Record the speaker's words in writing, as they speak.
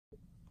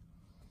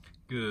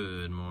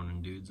Good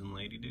morning, dudes and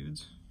lady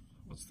dudes.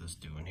 What's this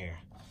doing here?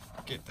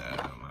 Get that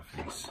out of my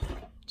face.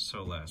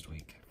 So last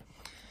week,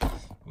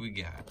 we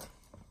got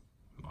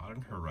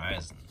Modern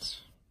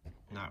Horizons.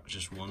 Not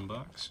just one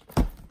box,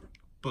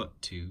 but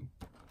two.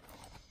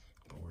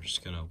 But we're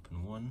just gonna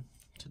open one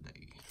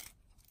today.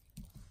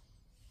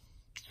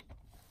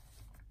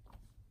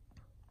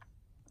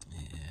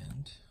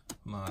 And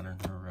Modern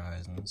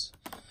Horizons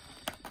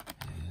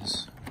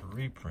is a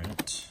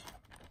reprint.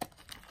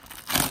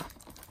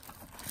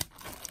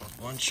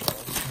 Bunch of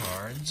old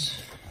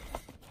cards,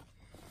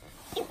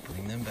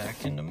 bring them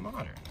back into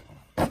Modern.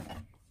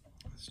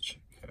 Let's check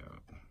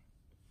out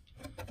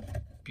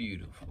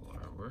beautiful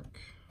artwork.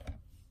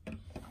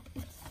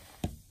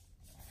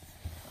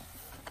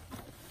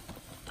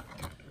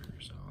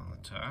 Gutters on the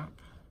top,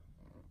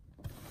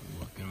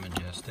 looking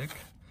majestic.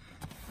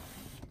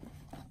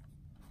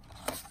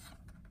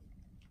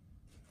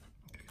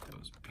 Look at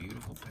those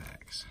beautiful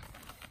packs.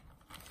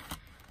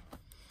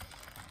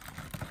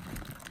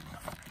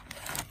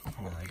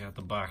 Well, I got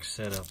the box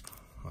set up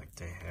like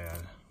they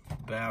had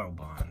battle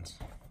bonds,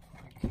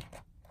 with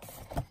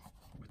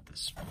the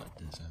split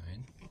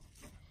design.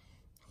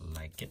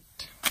 Like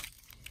it.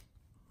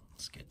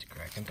 Let's get to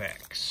cracking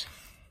packs.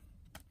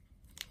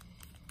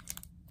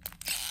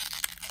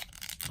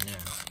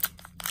 Now,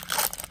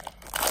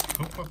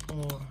 hope I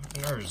pull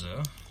an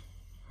Urza,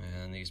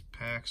 and these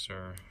packs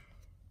are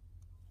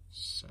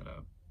set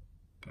up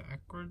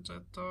backwards, I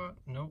thought.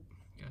 Nope,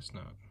 guess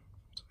not.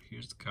 So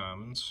here's the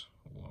commons.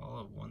 Wall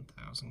of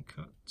 1,000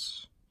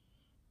 cuts.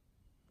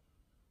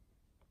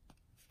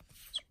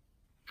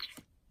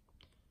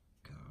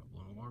 Got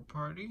one more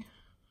party.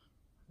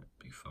 That'd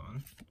be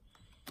fun.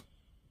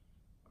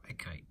 I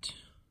kite.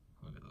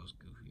 Look at those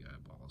goofy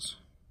eyeballs.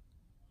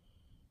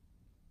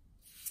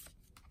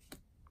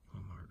 A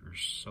Martyr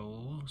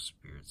Soul,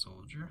 Spirit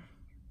Soldier.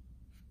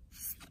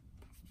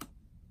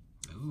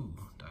 Ooh,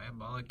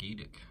 Diabolic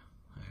Edict.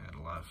 I had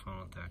a lot of fun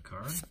with that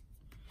card.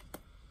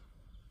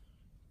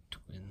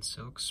 Twin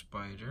Silk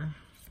Spider,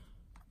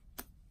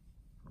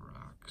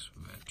 Rocks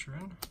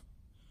Veteran,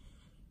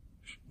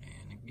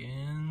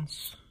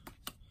 Shenanigans,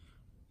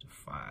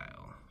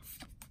 Defile,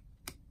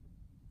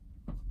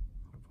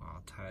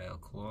 Volatile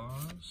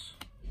Claws,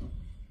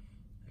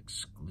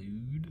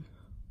 Exclude,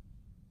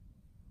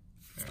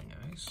 very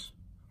nice,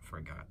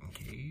 Forgotten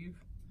Cave,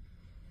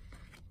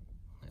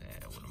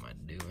 what am I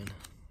doing?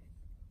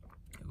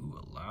 Ooh,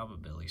 a Lava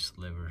Belly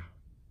Sliver.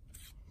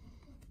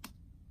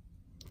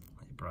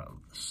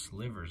 Brought the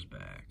slivers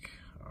back.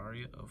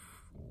 Aria of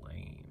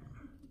Flame.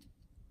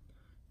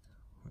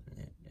 When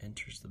it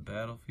enters the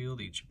battlefield,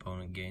 each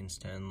opponent gains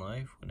 10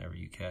 life. Whenever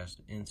you cast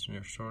an instant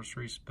or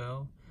sorcery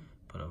spell,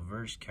 put a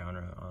verse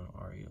counter on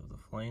Aria of the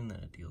Flame,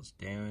 then it deals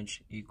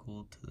damage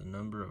equal to the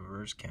number of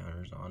verse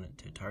counters on it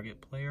to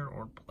target player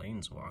or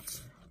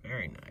planeswalker.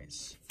 Very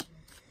nice.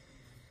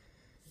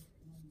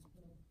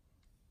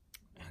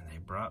 And they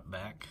brought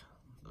back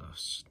the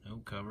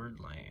Snow-Covered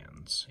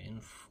Lands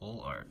in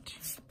full art.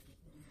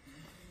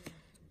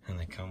 And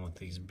they come with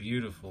these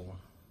beautiful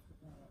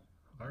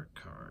art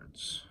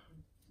cards.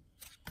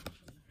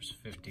 There's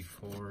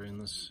 54 in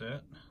the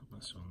set.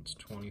 This one's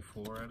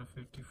 24 out of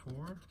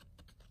 54.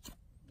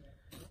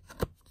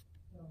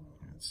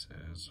 It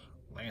says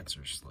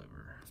Lancer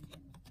Sliver.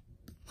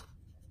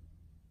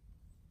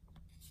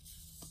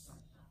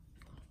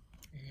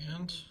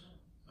 And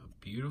a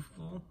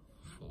beautiful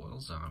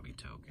foil zombie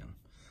token.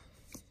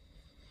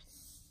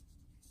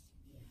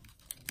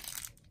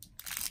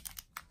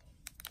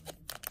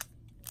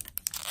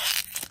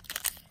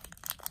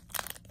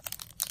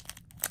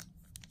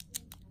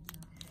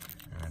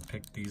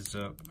 Picked these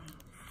up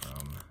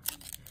from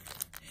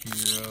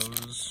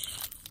Heroes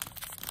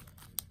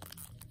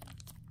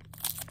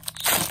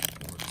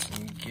Sports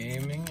and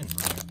Gaming in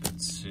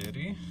Rapid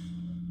City.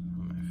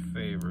 My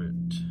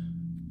favorite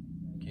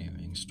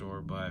gaming store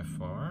by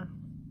far.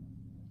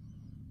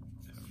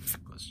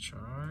 Reckless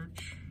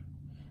Charge,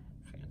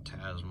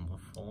 Phantasmal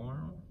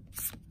Form,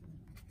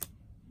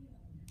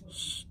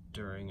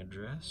 Stirring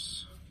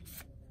Address,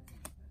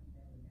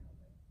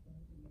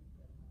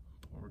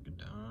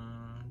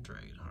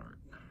 Dragonheart.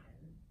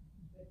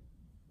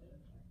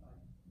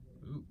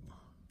 Ooh.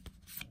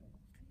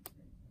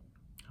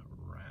 A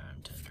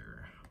Rhyme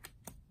Tender.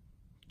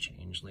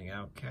 Changeling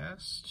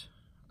Outcast.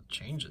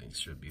 Changelings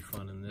should be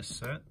fun in this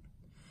set.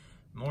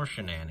 More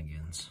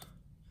Shenanigans.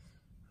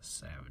 A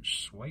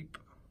Savage Swipe.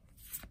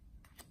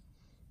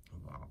 A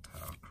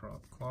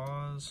Volatile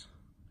Claws.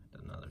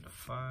 Another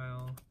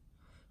Defile.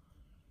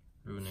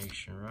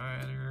 Ruination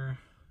Rider.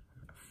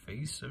 A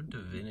Face of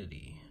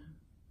Divinity.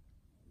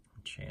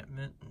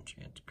 Enchantment.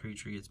 Enchanted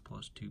creature gets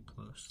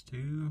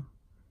 +2/+2.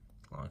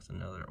 As long as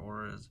another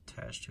aura is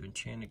attached to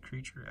enchanted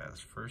creature, as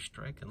first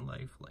strike and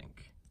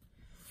lifelink.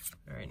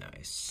 Very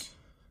nice.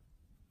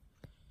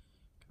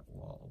 Got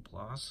Wall of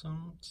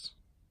Blossoms.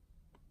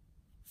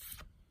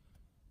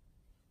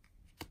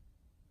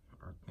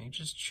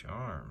 Archmage's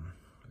Charm.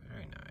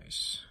 Very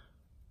nice.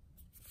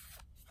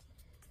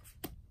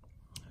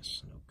 A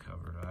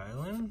Snow-Covered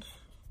Island.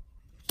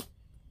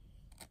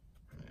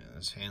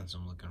 this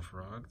handsome looking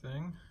frog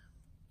thing.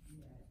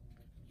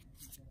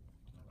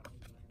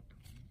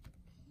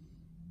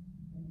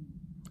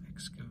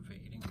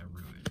 Excavating a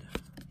ruin.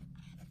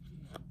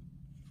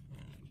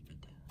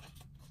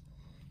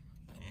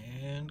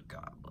 And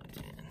goblin.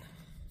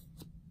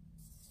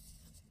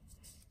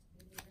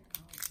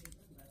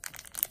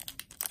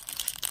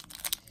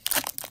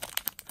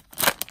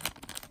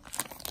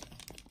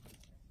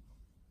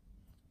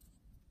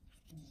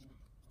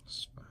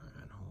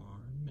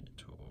 Spinehorn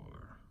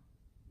Minotaur.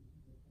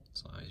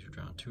 As long as you're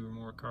drawing 2 or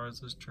more cards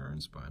this turn,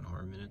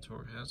 Spinehorn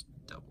Minotaur has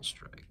double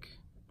strike.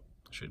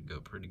 Should go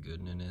pretty good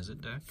in an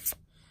Izzet deck.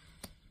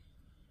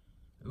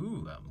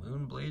 Ooh, a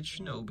Moonblade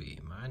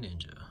Shinobi, my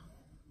ninja.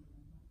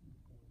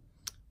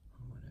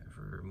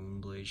 Whenever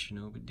Moonblade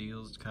Shinobi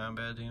deals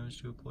combat damage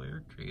to a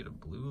player, create a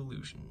blue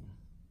illusion.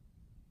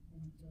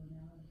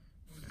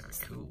 Very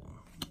cool.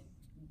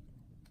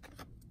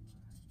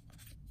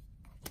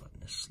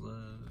 Gluttonous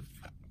Slug,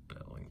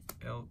 Bellowing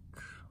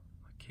Elk,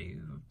 a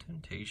Cave of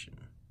Temptation.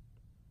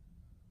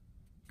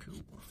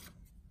 Cool.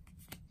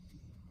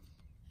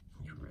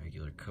 Your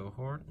regular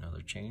cohort,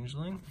 another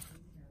changeling.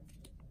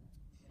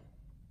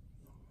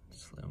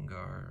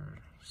 Slimgar,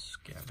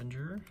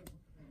 Scavenger,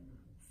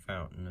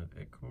 Fountain of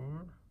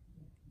Ichor.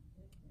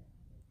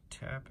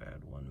 Tap,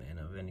 add 1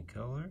 mana of any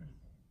color.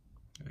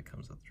 It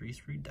becomes a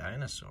 3/3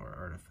 dinosaur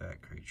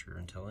artifact creature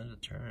until end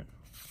of turn.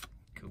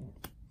 Cool.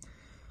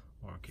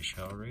 Orcish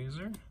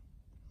Hellraiser.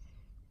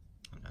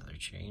 Another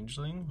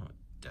changeling with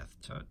Death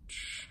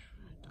Touch.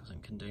 It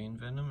doesn't contain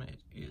venom,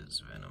 it is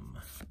venom.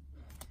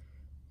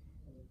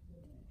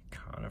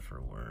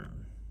 Conifer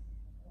Worm.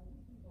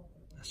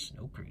 A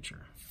snow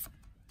creature.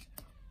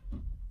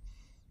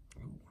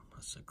 Ooh,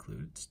 a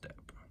Secluded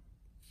Step.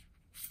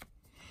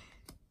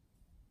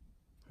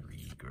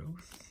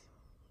 Regrowth.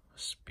 A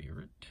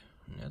Spirit.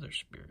 Nether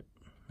Spirit.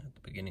 At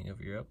the beginning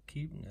of your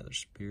upkeep, Nether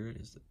Spirit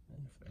is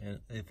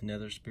if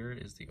Nether Spirit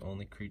is the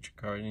only creature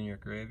card in your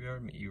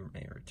graveyard, you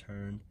may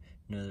return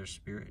Nether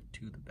Spirit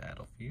to the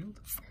battlefield.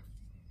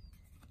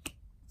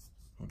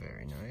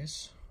 Very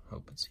nice.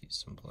 Hope it sees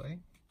some play.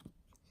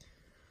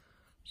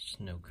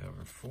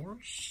 Snow-covered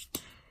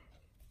Forest.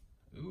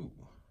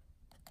 Ooh.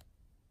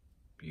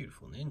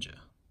 Beautiful ninja.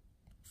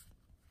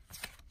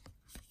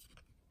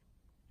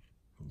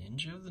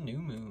 Ninja of the New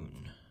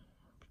Moon.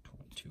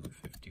 22 of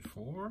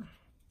 54.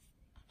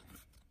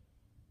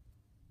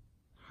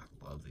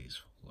 I love these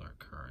full art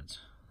cards.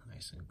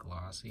 Nice and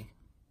glossy.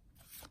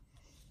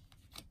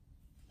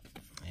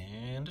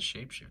 And a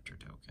shapeshifter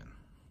token.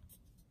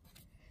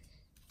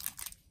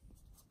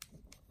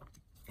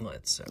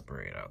 Let's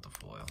separate out the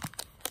foil.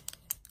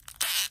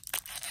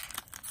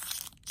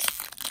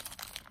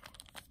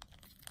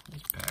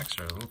 These packs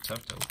are a little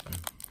tough to open.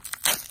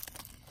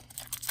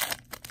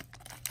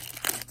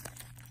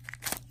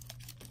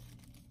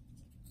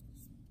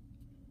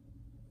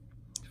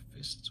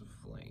 Fists of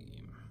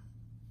Flame.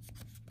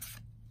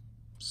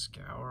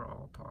 Scour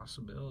all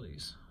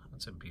possibilities.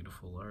 That's a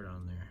beautiful art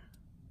on there.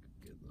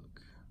 Good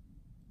look.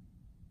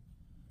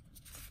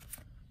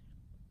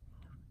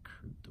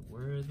 Recruit the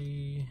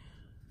Worthy.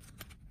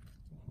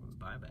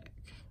 Buyback.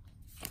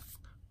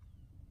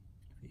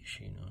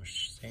 Vishino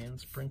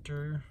Sand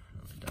Sprinter.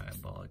 Another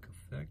Diabolic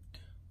Effect.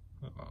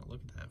 Oh,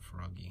 look at that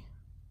froggy.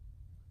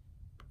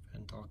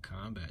 Prevent all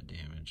combat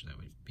damage that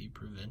would be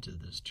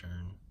prevented this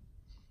turn.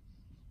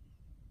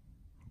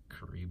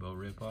 Karibo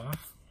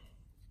ripoff.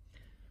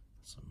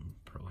 Some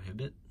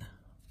Prohibit.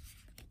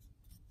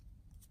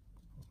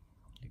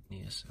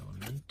 Igneous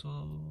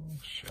Elemental.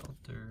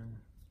 Shelter.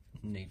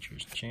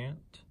 Nature's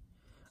Chant.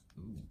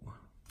 Ooh.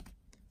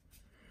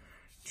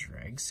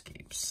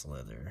 Dragscape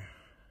Sliver.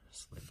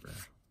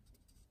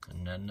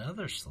 And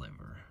another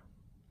Sliver.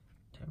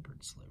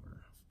 Tempered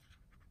Sliver.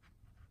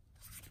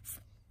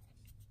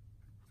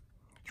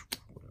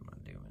 What am I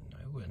doing?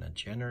 Oh, and a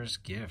Generous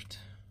Gift.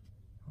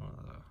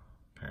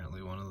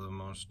 Apparently one of the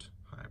most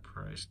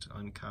high-priced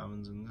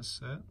uncommons in this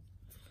set.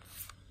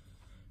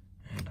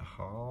 And a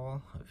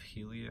Hall of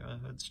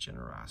Heliod's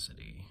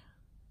Generosity.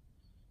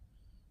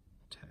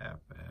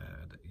 Tap,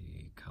 add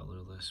a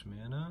colorless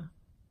mana.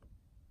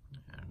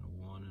 And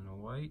 1 and a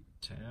white.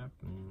 Tap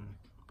and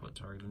put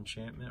target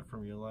enchantment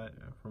from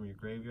your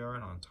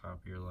graveyard on top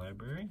of your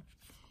library.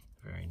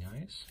 Very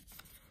nice.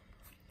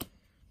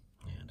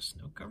 And a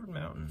Snow-Covered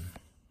Mountain.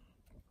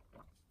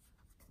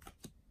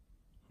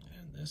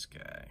 And this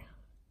guy.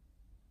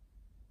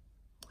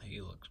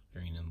 He looks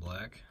green and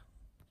black.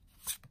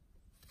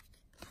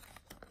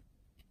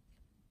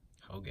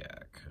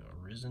 Hogak,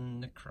 Arisen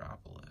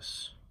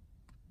Necropolis.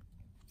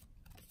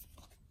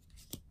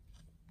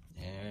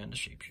 And a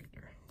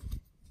Shapeshifter.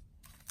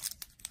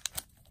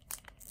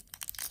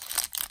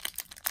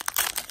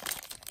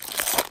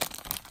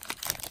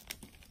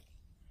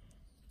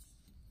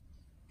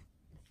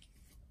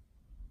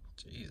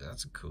 Geez,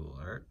 that's a cool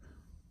art.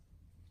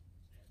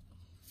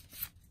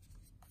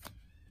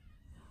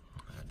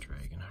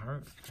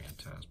 Dragonheart,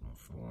 Phantasmal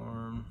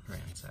Form,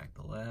 Ransack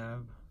the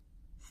Lab,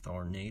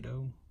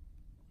 Thornado,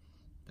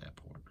 that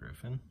poor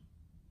Griffin.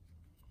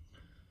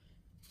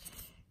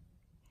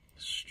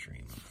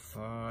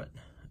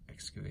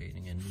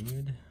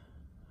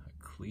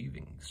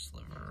 Cleaving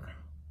Sliver.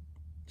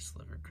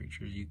 Sliver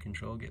creatures you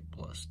control get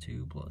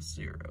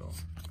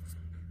 +2/+0.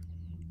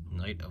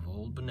 Knight of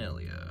Old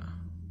Benelia.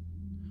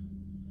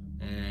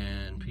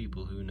 And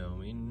people who know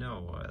me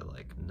know I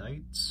like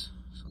knights,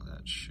 so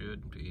that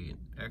should be an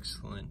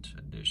excellent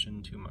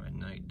addition to my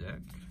knight deck.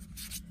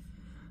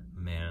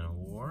 Man of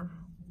War.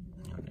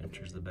 When it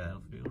enters the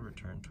battlefield,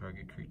 return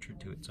target creature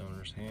to its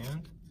owner's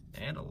hand.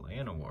 And a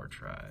Llanowar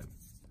tribe.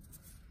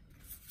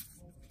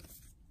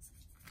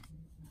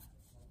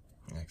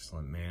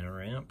 Excellent mana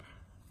ramp.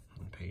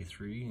 And pay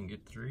 3 and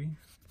get 3.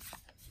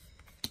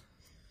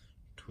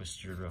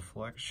 Twisted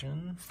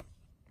Reflection.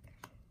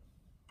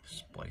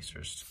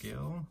 Splicer's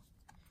Skill.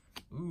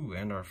 Ooh,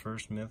 and our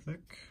first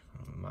mythic,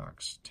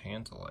 Mox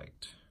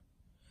Tantalite.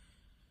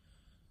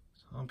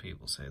 Some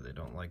people say they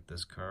don't like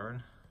this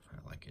card. I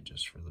like it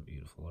just for the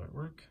beautiful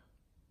artwork.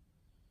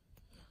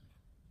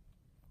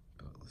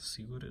 But let's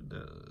see what it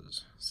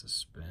does.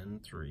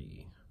 Suspend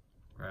 3.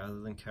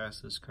 Rather than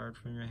cast this card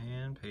from your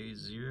hand, pay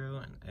 0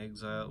 and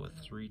exile with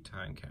 3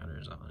 time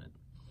counters on it.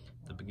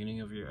 At the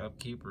beginning of your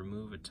upkeep,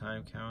 remove a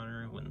time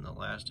counter. When the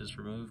last is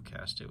removed,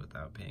 cast it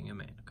without paying a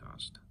mana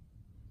cost.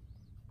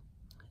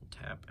 And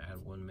tap,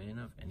 add 1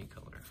 mana of any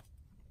color.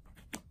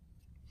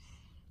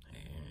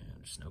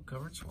 And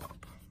snow-covered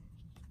swamp.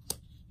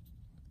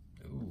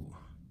 Ooh.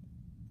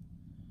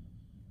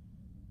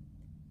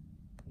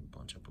 A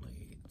bunch of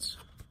blades.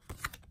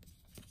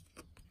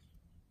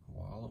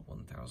 Wall of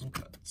 1,000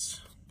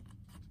 cuts.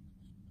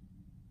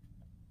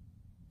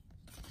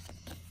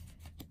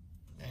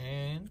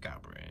 And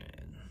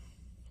Goblin.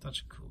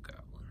 Such a cool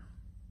goblin.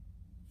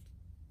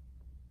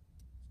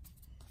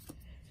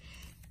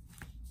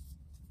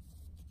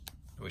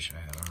 I wish I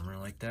had armor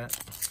like that.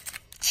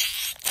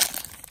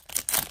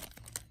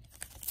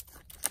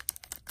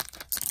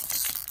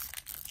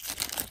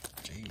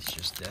 Jeez,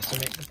 just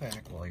decimate the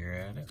pack while you're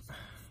at it.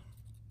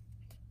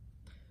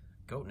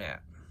 Goat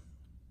Nap.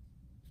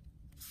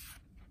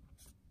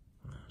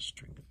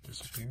 String of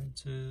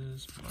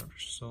Disappearances, Martyr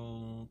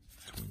Soul,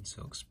 Twin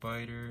Silk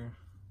Spider.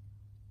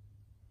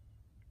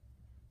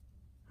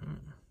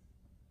 I'm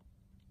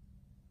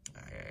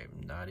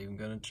not even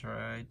going to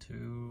try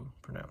to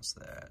pronounce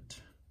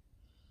that.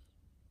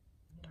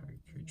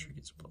 Target creature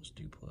gets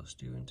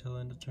 +2/+2 until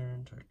end of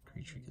turn. Target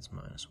creature gets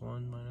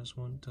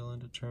 -1/-1 until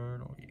end of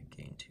turn, or you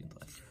gain 2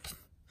 life.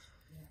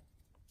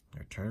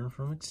 Return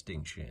from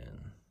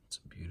extinction.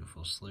 Some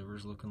beautiful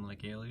slivers looking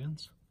like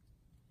aliens.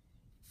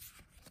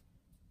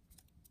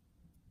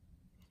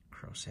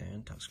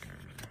 Crosan Tusker.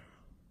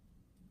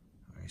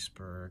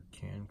 Iceberg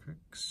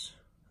Cancrix.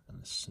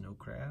 And the Snow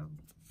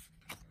Crab.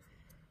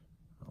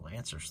 A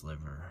Lancer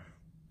Sliver.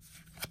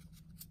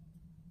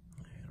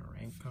 And a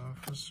Rank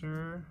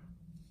Officer.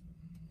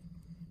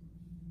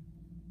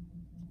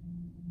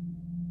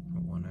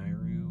 One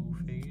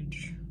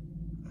Aerophage.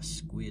 A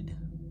Squid.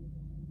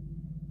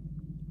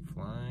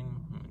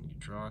 Flying. When you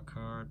draw a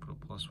card, put a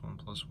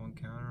 +1/+1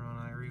 counter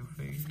on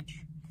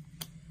Aerophage.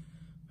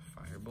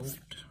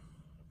 Firebolt.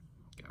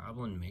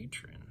 Goblin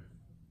Matron.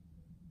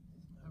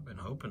 I've been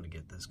hoping to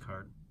get this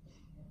card.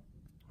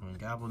 When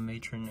Goblin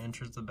Matron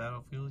enters the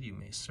battlefield, you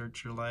may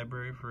search your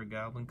library for a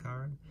goblin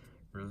card,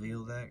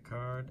 reveal that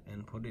card,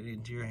 and put it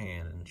into your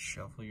hand and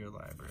shuffle your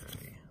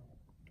library.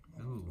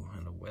 Ooh,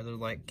 and a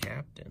Weatherlight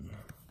Captain.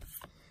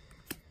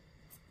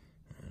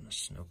 And a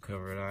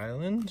Snow-Covered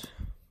Island.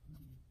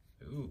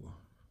 Ooh.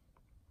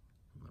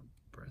 A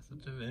Breath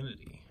of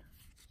Divinity.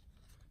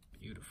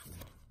 Beautiful.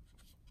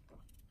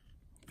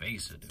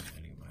 Face of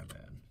Divinity, my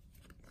bad.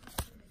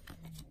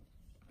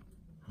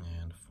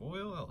 And a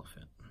Foil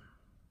Elephant.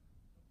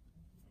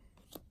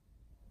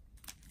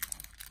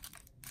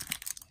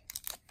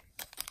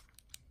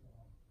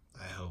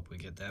 I hope we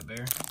get that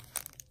bear.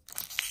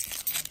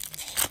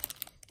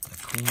 The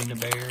Queen of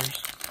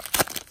Bears.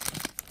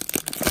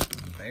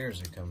 The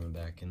bears are coming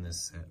back in this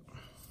set.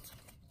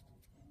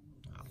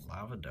 A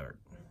Lava Dart.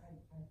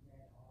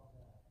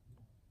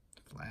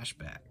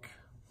 Flashback.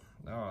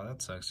 Oh,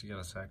 that sucks. You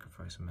gotta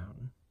sacrifice a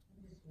mountain.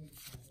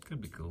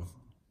 Could be cool.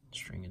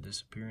 String of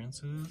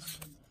Disappearances.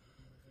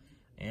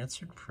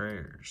 Answered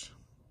Prayers.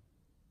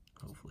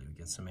 Hopefully we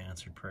get some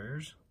answered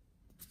prayers.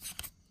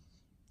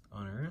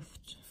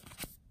 Unearthed.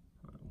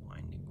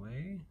 Winding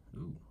Way.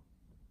 Ooh.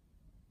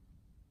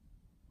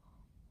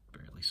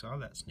 Barely saw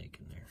that snake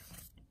in there.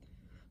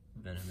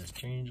 Venomous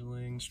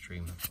Changeling.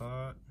 Stream of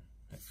Thought.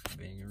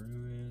 Excavating a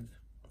Ruin.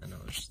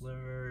 Another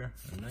Sliver.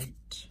 A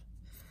Knight.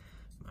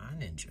 My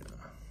Ninja.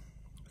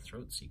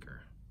 Throat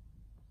Seeker.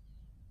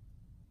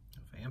 A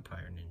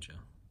Vampire Ninja.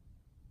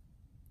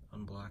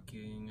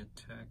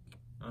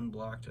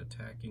 Unblocked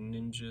attacking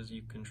ninjas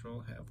you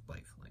control have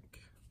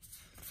lifelink.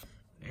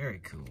 Very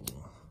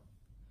cool.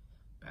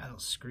 Battle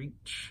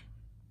Screech.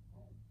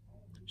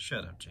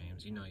 Shut up,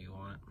 James. You know you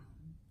want it.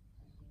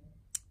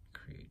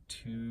 Create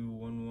 2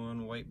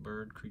 1/1 white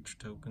bird creature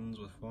tokens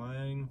with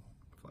flying.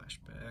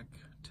 Flashback.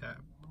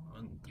 Tap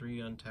on 3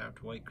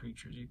 untapped white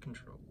creatures you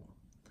control.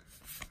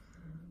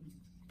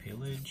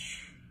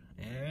 Pillage.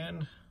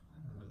 And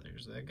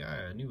there's that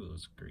guy. I knew it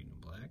was green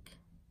and black.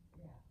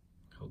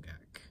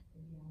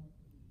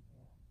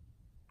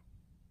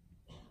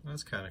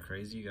 That's kind of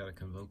crazy. You gotta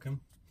convoke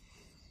him.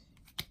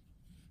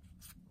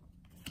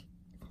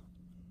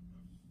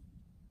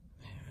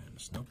 And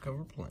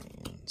snow-covered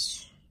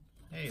plains.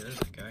 Hey, there's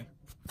a guy.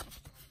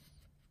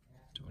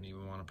 Don't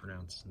even want to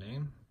pronounce his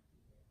name.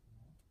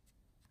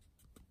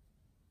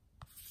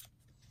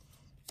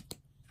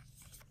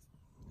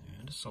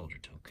 And a soldier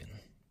token.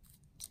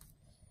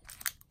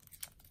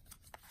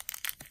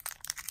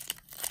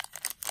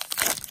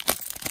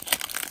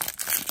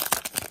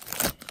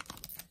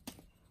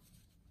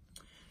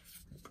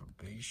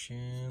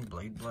 Probation,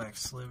 Blade Black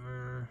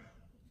Sliver,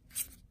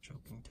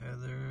 Choking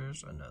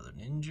Tethers, another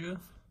ninja.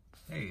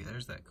 Hey,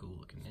 there's that cool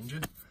looking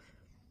ninja.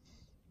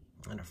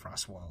 And a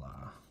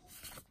Frostwalla,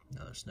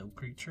 another snow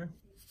creature.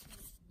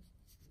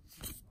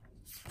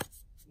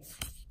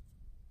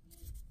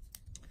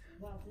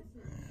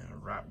 And a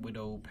Rot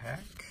Widow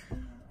pack,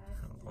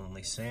 a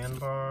Lonely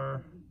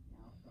Sandbar,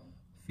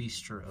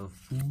 Feaster of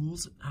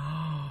Fools.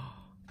 Oh,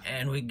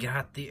 and we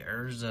got the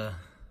Urza.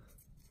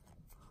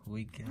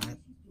 We got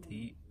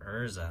the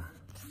Urza.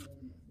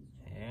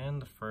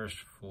 And the first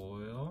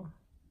foil,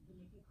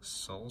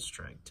 Soul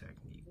Strike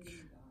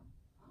Technique.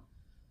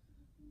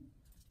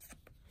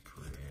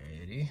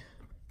 Pretty.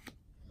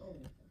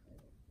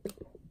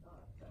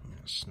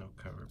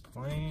 Snow-covered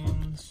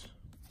plains.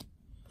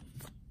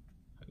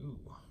 Ooh.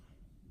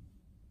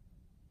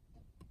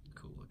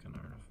 Cool looking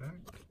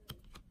artifact.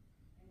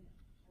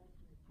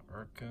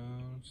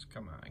 Arkham's,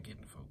 come on,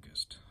 getting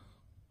focused.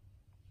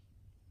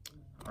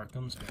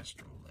 Arkham's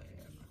Astrolab.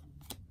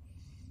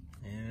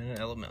 And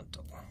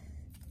Elemental.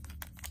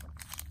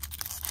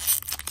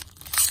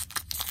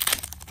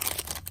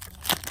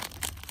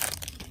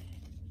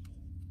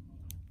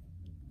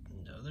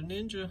 Another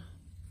ninja.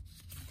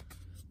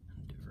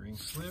 Enduring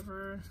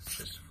Sliver.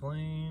 Fist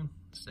Flame.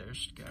 Stare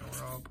Scour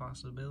All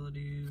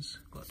Possibilities.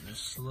 Gluttonous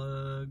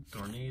Slug.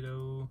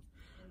 Tornado.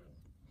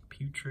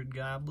 Putrid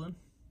Goblin.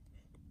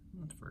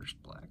 The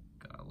first black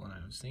goblin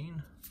I've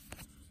seen.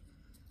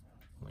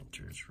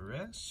 Winter's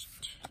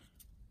Rest.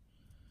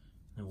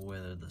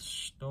 Weather the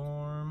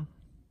Storm.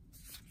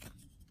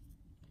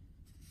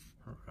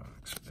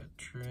 Heroic's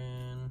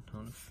Veteran.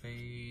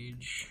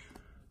 Onophage.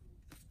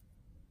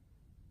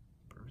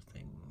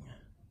 Birthing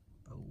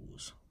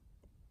Bows.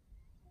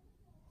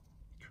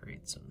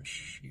 Create some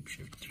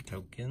Shapeshifter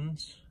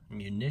tokens.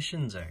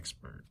 Munitions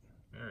Expert.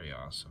 Very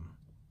awesome.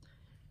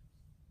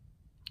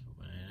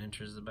 When it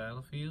enters the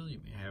battlefield, you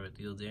may have it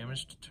deal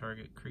damage to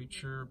target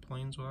creature or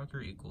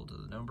planeswalker equal to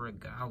the number of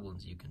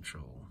goblins you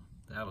control.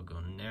 That'll go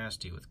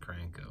nasty with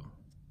Kranko.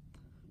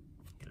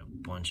 Get a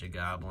bunch of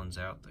goblins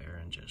out there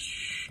and just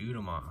shoot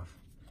them off.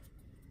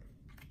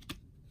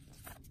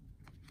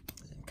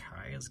 And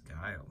Kaya's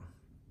Guile.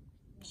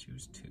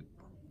 Choose 2.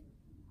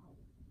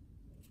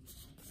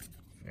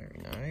 Very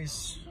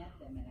nice.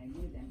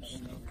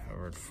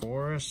 Snow-covered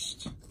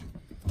forest.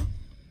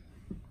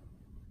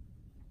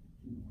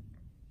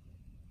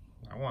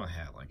 I want a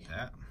hat like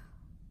that.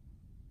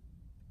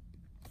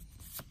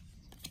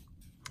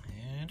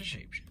 And a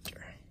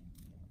shapeshifter.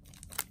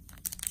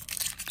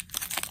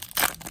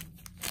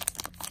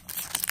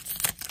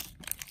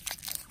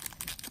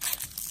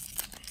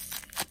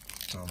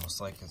 It's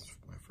almost like it's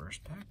my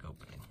first pack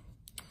opening.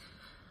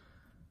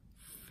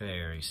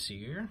 Fairy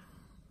Seer.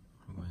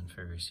 When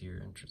Fairy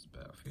Seer enters the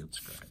battlefield,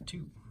 scry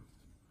 2.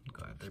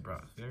 Glad they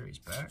brought fairies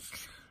back.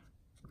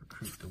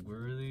 Recruit the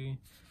Worthy.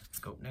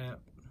 Goat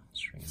Nap.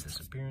 String of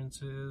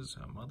Disappearances.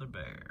 A Mother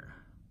Bear.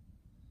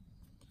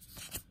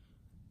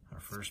 Our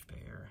first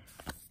bear.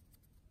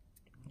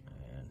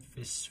 And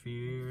Fist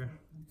Sphere.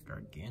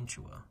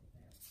 Gargantua.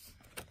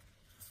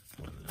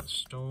 Weather the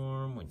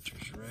Storm.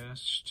 Winter's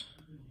Rest.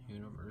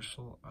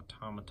 Universal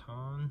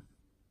Automaton.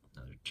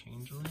 Another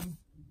Changeling.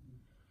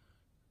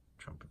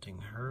 Trumpeting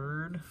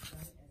Herd.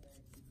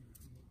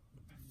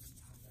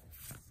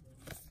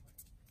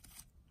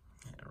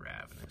 And a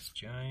Ravenous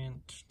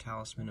Giant.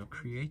 Talisman of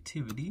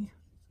Creativity.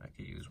 I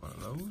could use one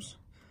of those.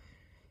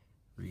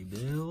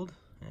 Rebuild.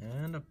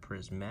 And a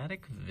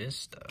Prismatic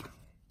Vista.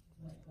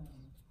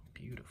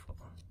 Beautiful.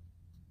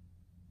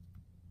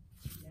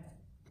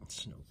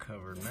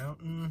 Snow-covered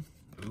mountain.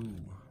 Ooh.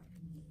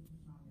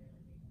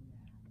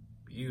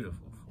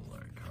 Beautiful full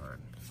art card.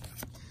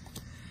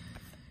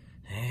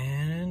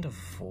 And a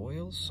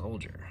foil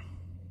soldier.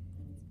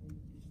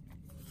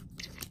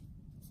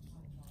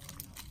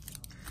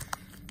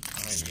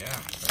 Alright, yeah,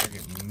 better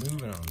get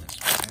moving on this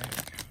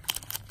pack.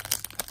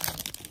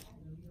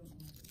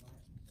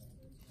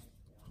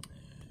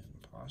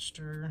 And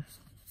Imposter.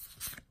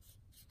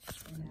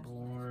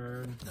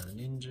 Springboard. Another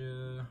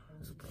ninja.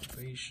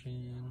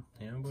 Probation.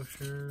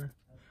 Ambusher.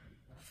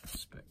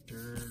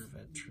 Spectre.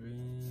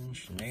 Veteran.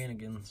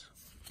 Shenanigans.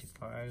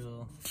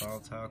 Defile.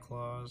 Volatile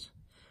Claws.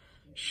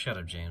 Shut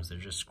up, James. They're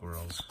just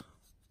squirrels.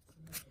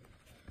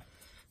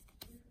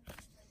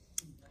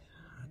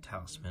 A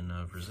Talisman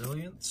of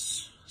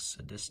Resilience.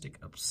 Sadistic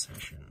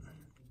Obsession.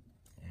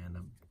 And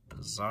a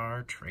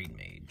Bizarre Trade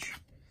Mage.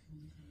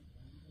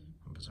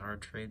 A Bizarre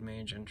Trade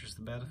Mage enters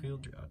the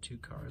battlefield. Draw 2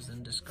 cards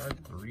and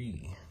discard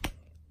 3.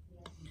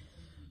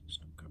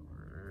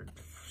 Snow-covered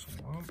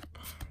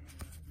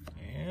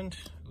And,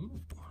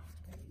 ooh,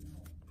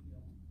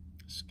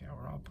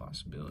 scour all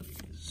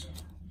possibilities.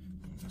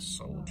 And the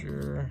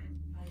soldier.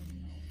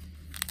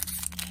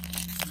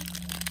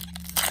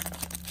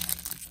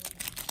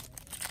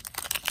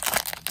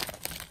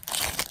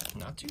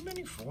 Not too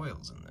many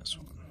foils in this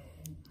one,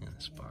 in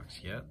this box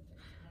yet.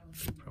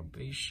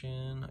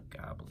 Probation, a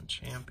Goblin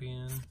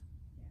Champion,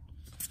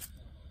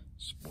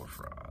 Spore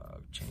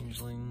Frog,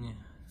 Changeling,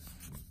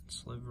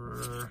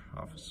 Sliver,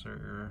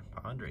 Officer,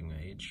 Pondering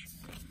Mage,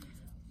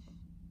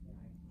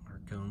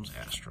 Arcone's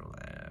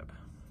Astrolab,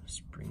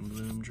 Spring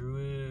Bloom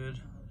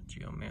Druid,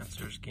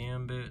 Geomancer's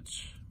Gambit,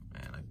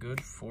 and a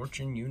Good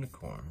Fortune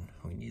Unicorn.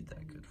 We need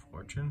that Good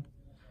Fortune.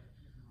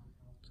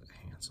 It's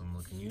a handsome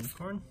looking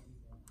unicorn.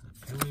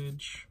 A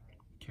Pillage,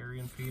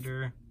 Carrion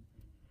Feeder,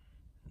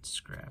 and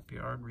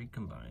Scrapyard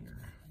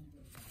Recombiner,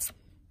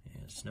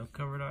 and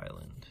Snow-Covered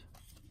Island.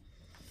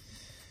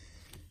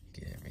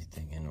 Get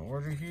everything in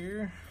order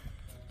here.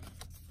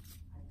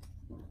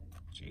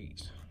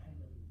 Jeez.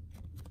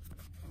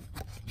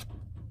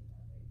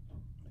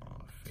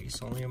 Oh, a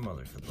face only a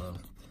mother could love.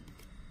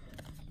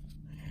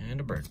 And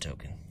a bird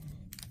token.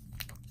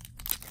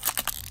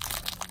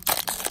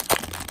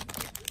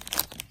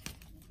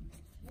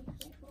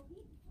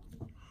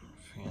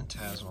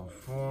 Phantasmal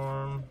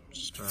Form,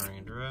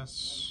 Starring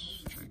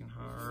Dress,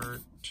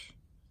 Dragonheart,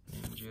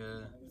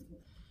 Ninja,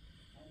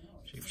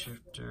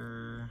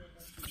 Shapeshifter,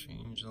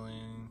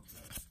 Changeling,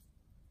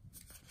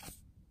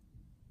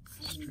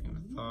 Stream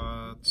of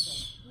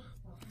Thoughts,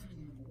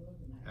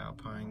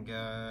 Alpine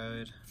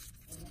Guide,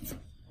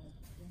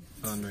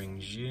 Thundering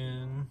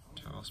Djinn,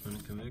 Talisman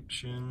of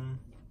Conviction,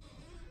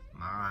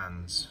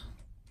 Mons.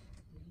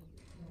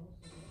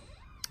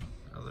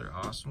 Another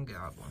awesome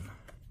goblin.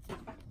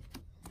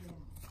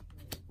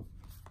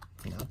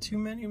 Not too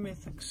many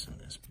mythics in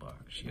this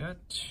box yet.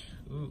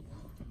 Ooh.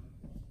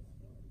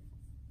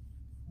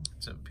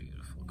 It's a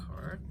beautiful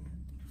card.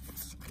 I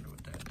wonder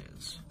what that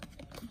is.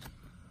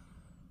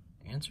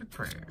 Answer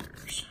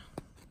Prayers.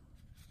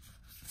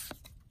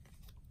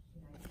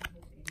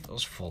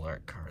 Those full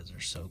art cards are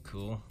so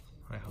cool.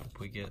 I hope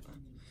we get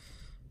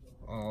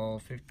all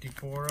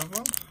 54 of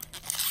them.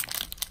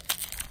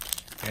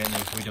 And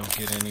if we don't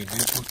get any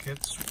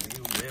duplicates,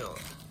 we will.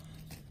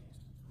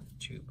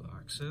 2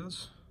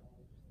 boxes.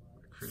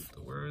 Recruit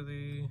the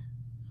Worthy,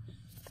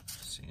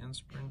 Sand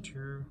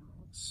Sprinter,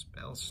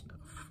 Spell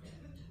Snuff.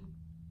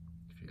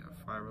 If you have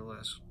 5 or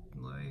less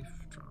life,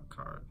 draw a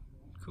card.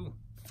 Cool.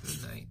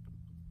 Good night.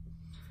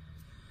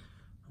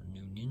 A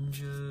new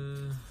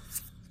Ninja,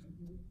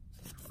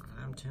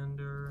 Rhyme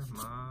Tender,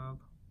 Mob,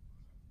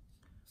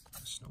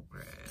 a Snow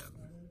Crab,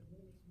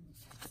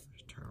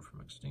 Return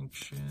from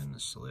Extinction, a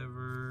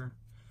Sliver,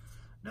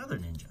 another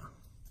Ninja,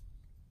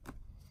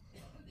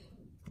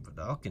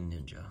 Vidalcan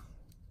Ninja.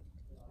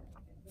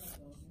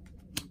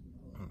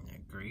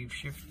 Grave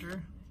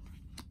Shifter,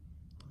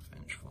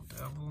 Vengeful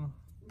Devil,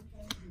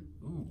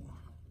 ooh,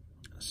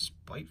 a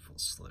Spiteful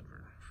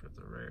Sliver for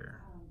the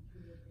rare.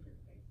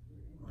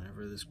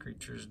 Whenever this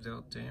creature is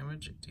dealt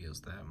damage, it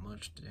deals that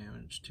much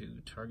damage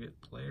to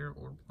target player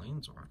or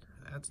planeswalker.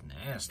 That's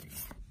nasty.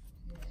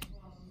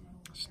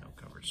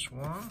 Snow-Covered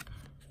Swamp,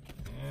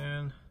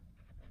 and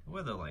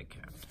Weatherlight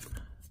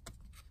Captain.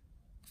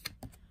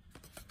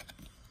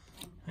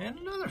 And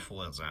another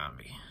foil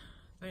zombie.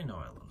 They know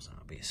I love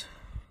zombies.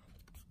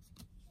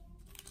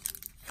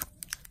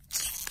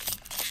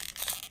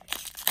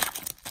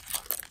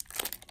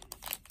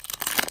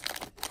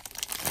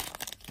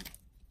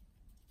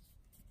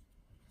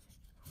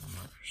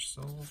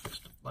 Soul,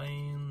 Fist of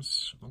Flames,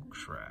 Smoke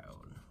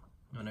Shroud.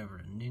 Whenever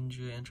a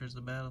ninja enters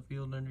the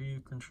battlefield under your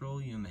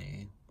control, you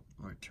may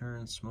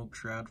return Smoke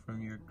Shroud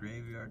from your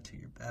graveyard to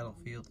your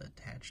battlefield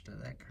attached to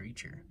that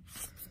creature.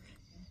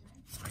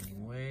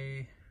 Finding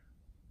Way,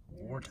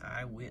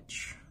 Wartie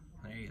Witch.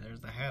 Hey,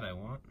 there's the hat I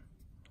want.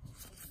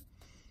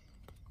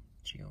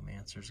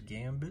 Geomancer's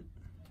Gambit.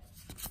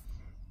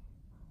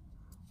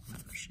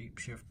 Another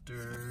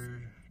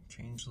Shapeshifter,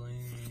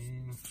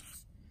 Changeling.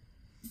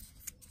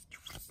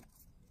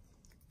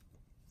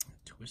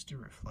 Twisted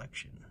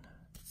Reflection,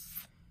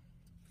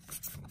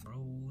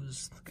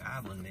 Rose, the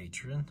Goblin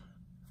Matron,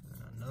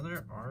 and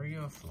another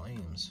Aria of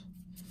Flames.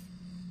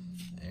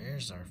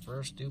 There's our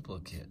first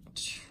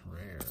duplicate,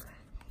 rare.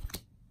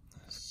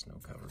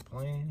 Snow-Covered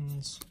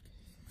Plains.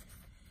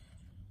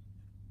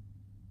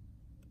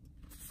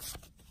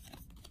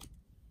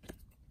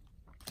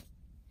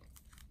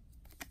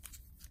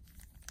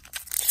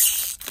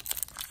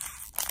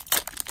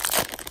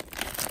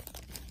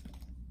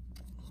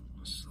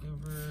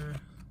 Sliver.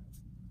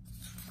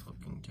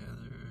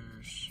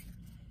 Tethers,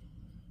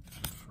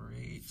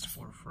 Freight,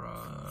 Spore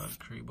Frog,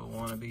 Kribo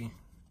Wannabe,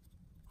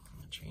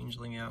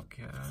 Changeling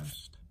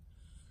Outcast,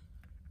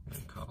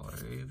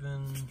 Windcaller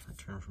Raven,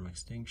 Return from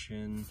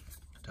Extinction,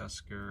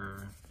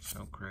 Tusker,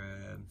 Snow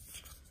Crab,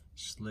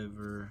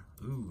 Sliver,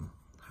 ooh,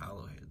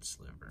 Hollowhead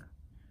Sliver.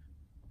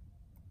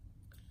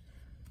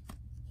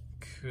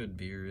 Could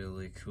be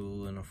really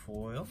cool in a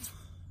foil.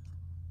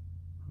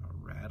 A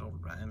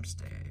Rattled Rhyme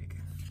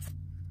Stag,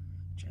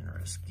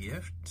 Generous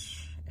Gift,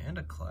 And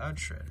a Cloud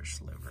Shredder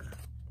Sliver.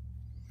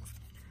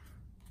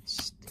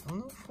 Still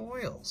no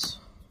foils.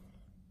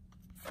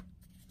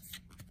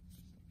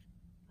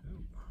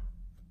 Ooh.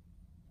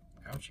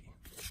 Ouchie.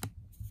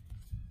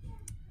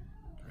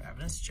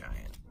 Ravenous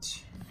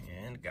Giant.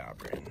 And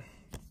Goblin.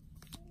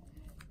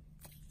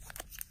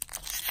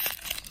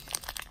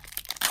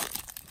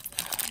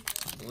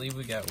 I believe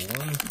we got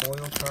one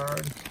foil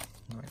card.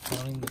 Not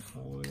counting the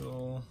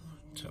foil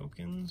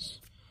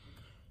tokens.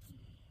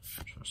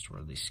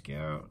 Trustworthy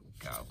Scout,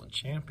 Goblin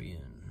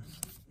Champion,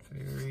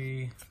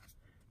 Fairy,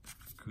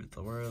 Recruit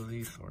the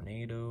Worthy,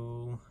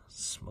 Tornado,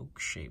 Smoke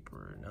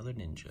Shaper, another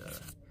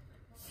Ninja,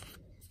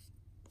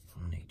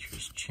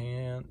 Nature's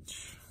Chant,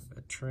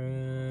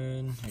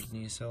 Veteran,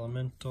 Igneous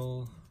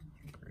Elemental,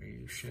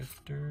 Brave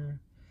Shifter,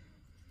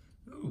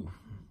 ooh,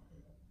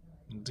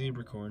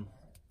 Zebracorn,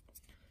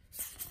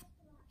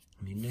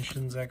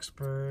 Munitions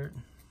Expert,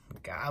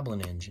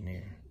 Goblin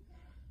Engineer.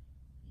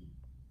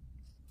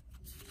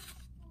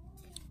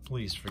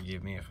 Please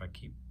forgive me if I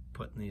keep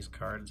putting these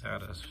cards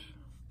out of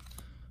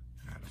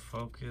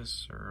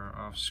focus or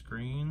off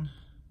screen.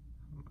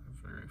 My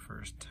very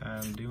first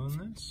time doing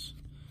this.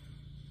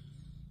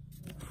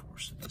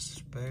 Force of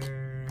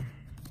Despair,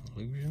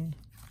 Illusion.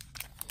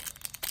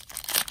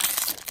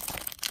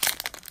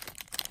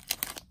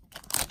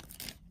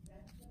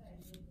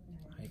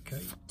 High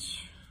Kite,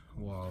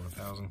 Wall of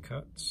 1,000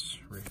 Cuts,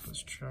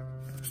 Ruthless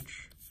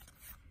Charge.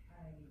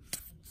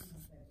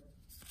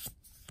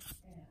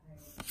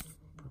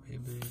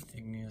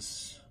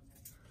 Igneous,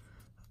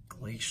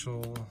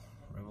 Glacial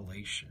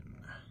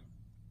Revelation,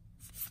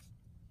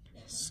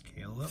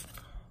 Scale Up,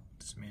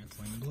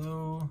 Dismantling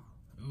Blow,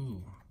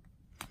 ooh,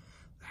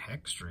 the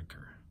Hex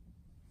Drinker.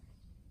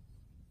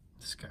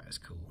 This guy's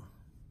cool.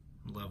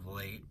 Level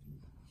 8,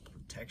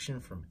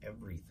 protection from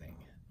everything.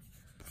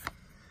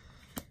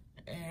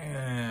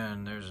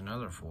 And there's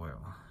another foil,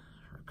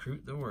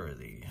 Recruit the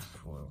Worthy,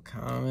 foil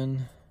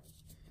common.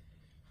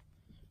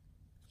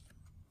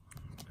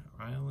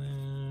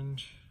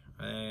 Island,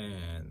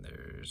 and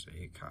there's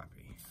a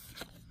copy.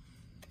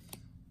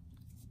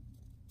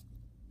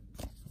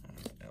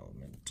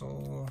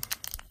 Elemental.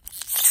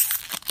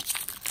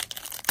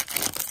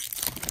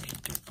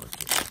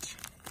 Duplicate.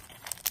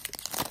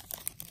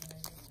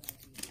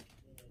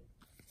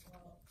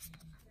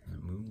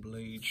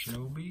 Moonblade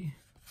Shinobi,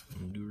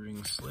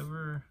 Enduring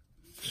Sliver,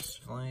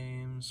 Fist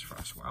Flames,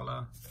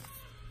 Frostwalla,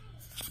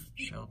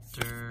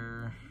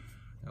 Shelter,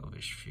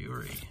 Elvish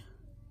Fury.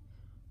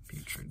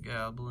 Putrid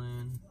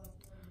Goblin,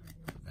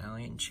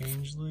 Valiant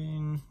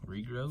Changeling,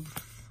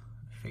 Regrowth,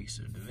 Face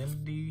of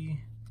Divinity,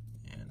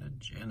 and a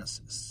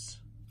Genesis.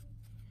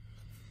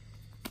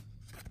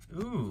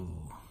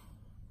 Ooh,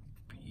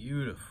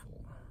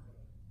 beautiful.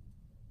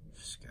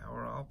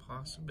 Scour all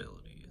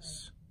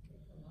possibilities.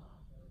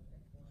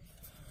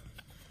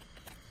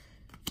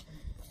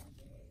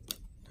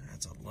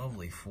 That's a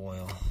lovely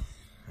foil.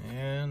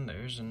 And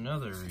there's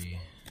another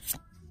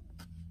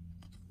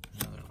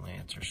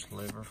Lancer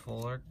Sliver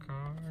full art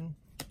card.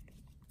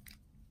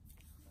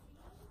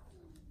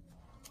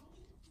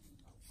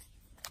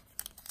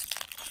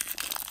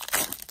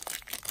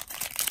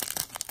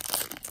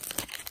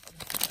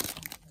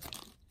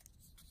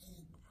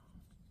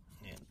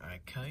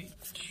 And Kite,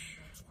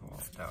 Wall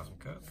of 1,000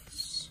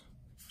 Cuts,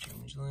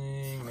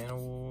 Changeling, Mana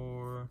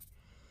War.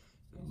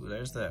 Ooh,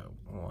 there's that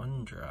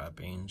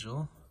 1-drop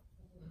Angel.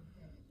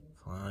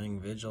 Flying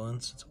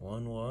Vigilance, it's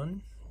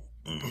 1/1.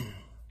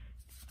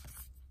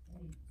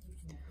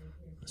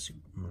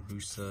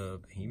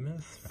 Marusa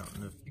Behemoth,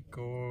 Fountain of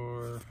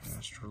Ichor,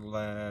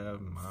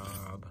 Astrolab,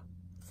 Mob,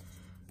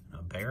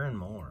 a Baron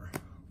Moore.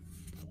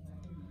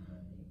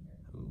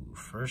 Ooh,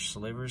 first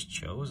Slivers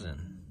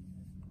chosen.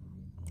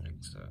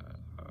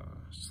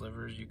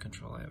 Slivers you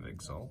control have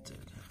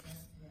Exalted.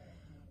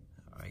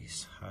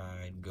 Ice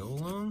Hide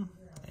Golem,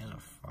 and a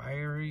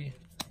Fiery.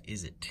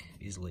 Is it?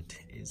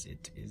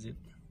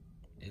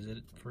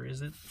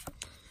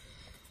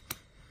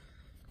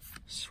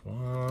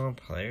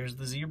 Swamp, there's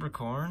the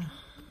Zebracorn,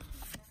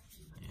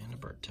 and a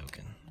bird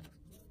token.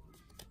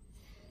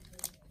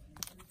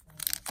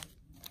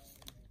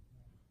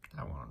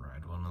 I want to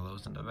ride one of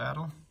those into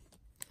battle.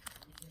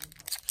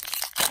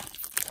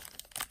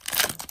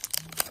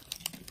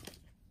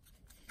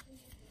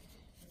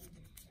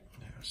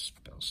 There's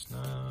Spell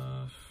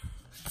Snuff,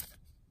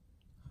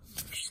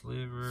 there's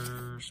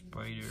Sliver,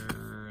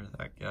 Spider,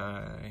 that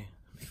guy,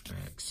 Make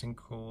Back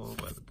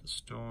Sinkhole, Weather the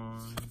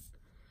Storm.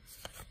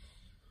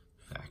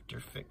 Fact or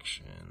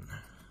Fiction.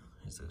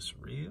 Is this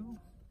real?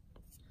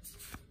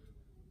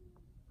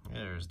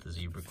 There's the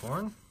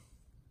Zebracorn.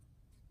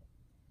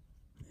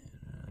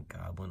 And a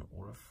Goblin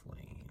or a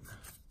Flame.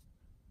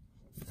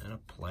 And a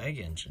Plague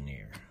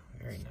Engineer.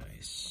 Very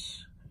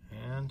nice.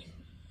 And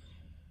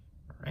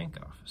a Rank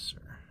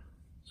Officer.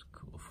 It's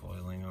cool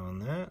foiling on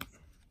that.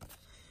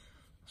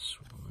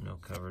 No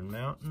Covered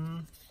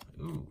Mountain.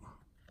 Ooh.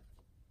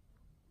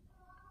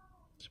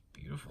 It's a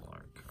beautiful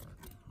art card.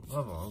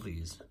 Love all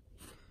these.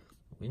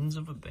 Winds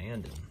of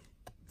Abandon.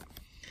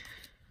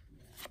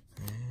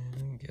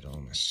 And Get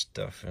all my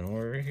stuff in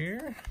order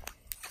here.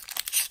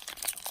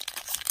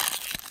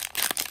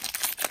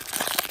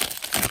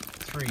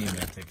 3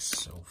 mythics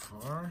so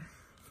far.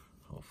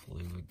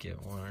 Hopefully we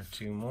get 1 or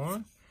 2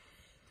 more.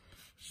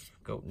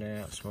 Goat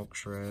Nap, Smoke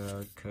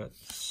Shroud,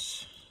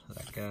 Cuts,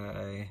 that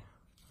guy,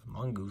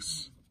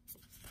 Mongoose,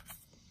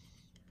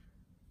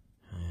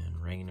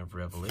 and Reign of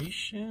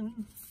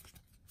Revelation.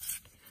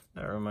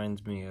 That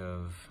reminds me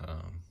of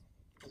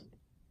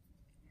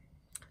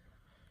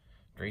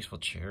Graceful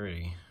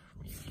Charity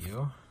from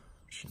Yu-Gi-Oh!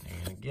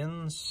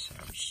 Shenanigans,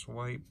 Savage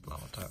Swipe,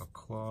 Volatile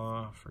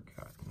Claw,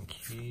 Forgotten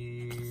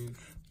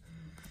Cave,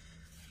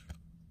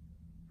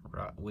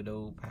 Rot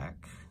Widow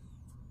pack,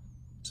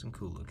 some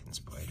cool looking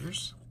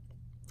spiders,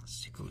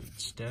 Secluded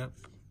Step,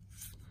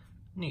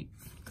 neat,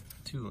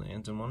 2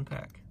 lands in 1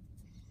 pack,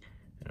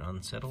 an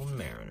Unsettled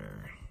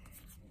Mariner,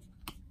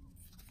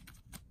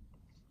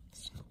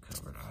 Snow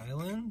Covered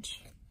Island,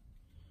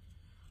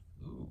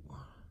 ooh,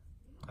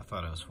 I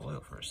thought it was foil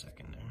for a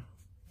second there,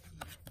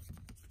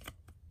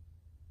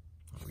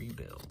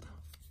 Rebuild,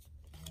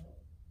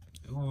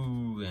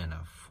 ooh, and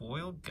a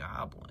foil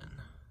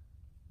Goblin,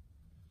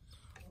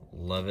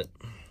 love it.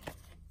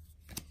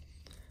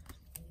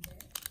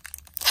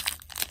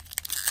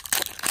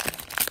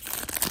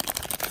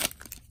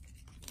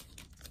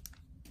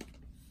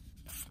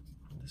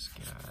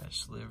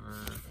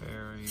 Sliver,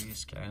 Fairy,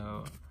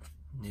 Scout,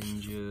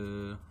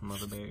 Ninja,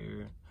 Mother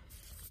Bear,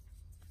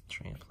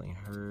 Trampling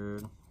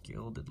Herd,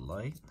 Gilded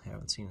Light,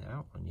 haven't seen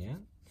that one yet.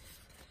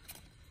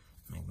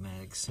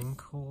 Magmatic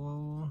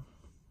Sinkhole,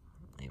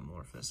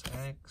 Amorphous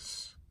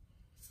X,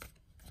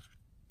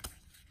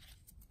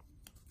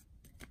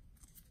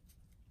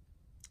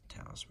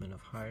 Talisman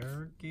of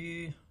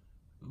Hierarchy,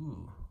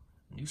 ooh,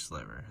 new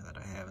Sliver that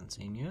I haven't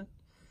seen yet.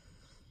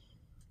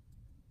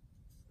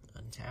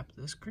 Untap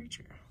this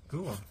creature,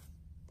 cool.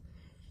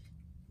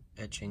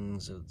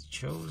 Etchings of the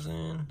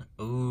Chosen.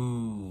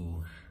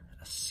 Ooh,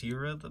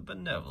 Asira the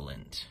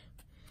Benevolent.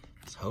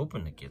 I was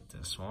hoping to get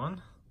this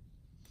one.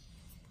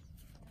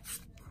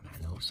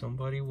 I know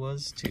somebody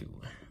was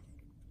too.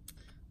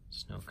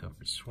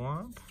 Snow-Covered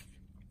Swamp.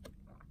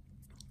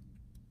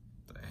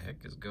 What the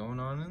heck is going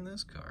on in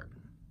this card?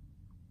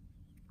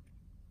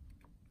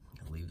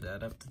 I'll leave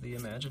that up to the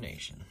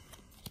imagination.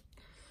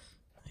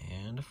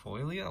 And a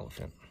foily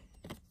elephant.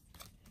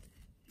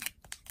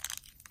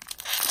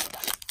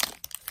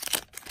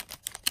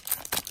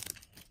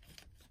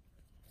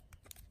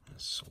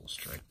 Soul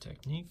Strike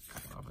Technique,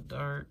 Lava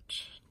Dart,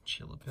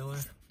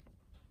 Chillapillar,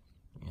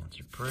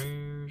 Answer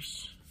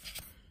Prayers,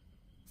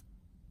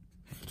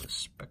 Headless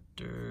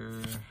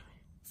Spectre,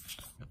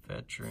 a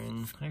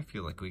Veteran. I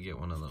feel like we get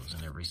one of those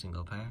in every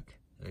single pack.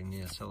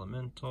 Igneous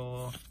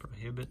Elemental,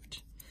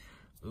 Prohibit.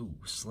 Ooh,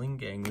 Sling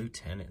Gang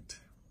Lieutenant.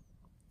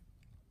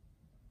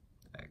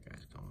 That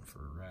guy's going for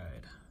a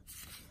ride.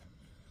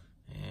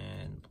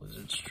 And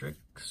Blizzard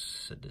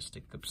Strix,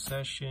 Sadistic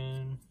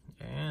Obsession,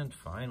 and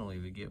finally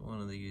we get one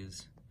of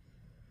these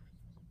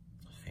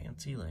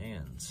fancy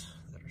lands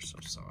that are so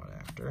sought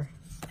after.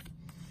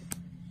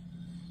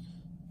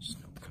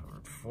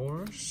 Snow-Covered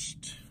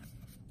Forest,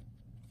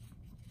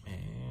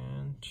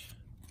 and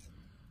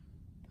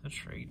a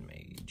Trade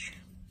Mage,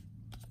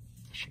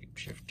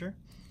 Shapeshifter.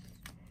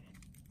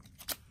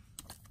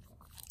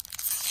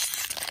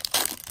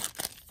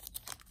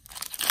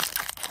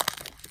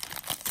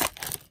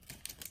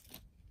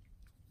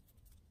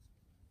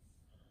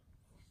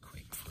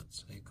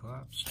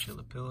 Cyclops,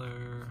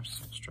 Chillapillar,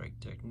 Soul Strike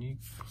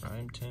Technique,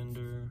 Crime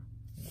Tender,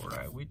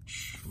 War-Eye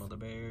Witch, Mother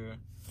Bear,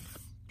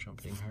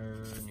 Trumpeting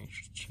Herd,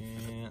 Nature's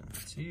Chant.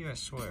 See, I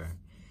swear.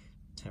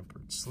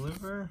 Tempered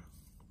Sliver,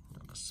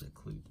 a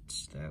Secluded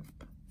Step,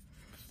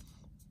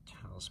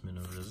 Talisman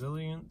of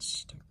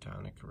Resilience,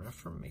 Tectonic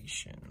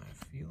Reformation. I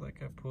feel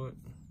like I put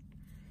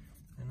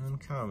an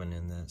uncommon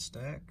in that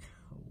stack.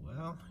 Oh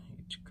well,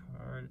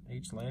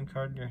 each land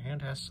card in your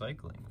hand has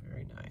cycling.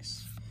 Very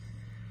nice.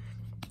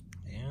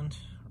 And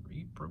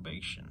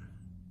Reprobation.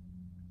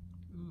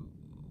 Ooh,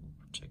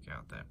 check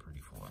out that pretty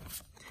foil.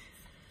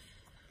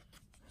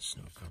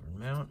 Snow-Covered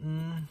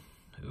Mountain.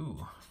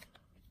 Ooh.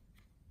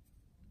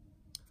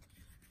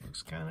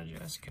 Looks kind of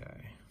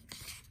Jeskai.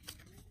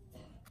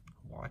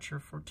 Watcher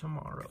for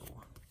Tomorrow.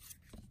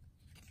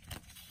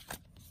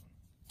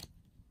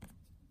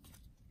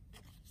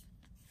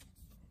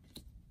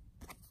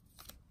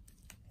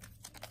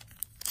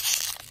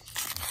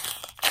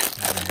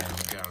 And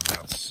we got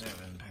about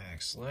 7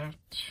 packs left.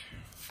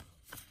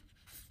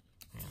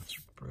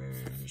 Answer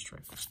Prayers,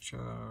 Reckless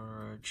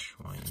Charge,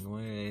 Winding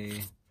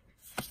Way,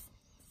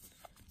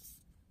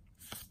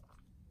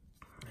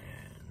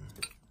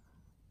 and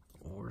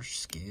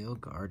Scale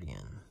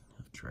Guardian,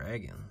 a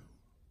dragon.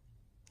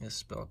 This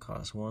spell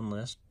costs 1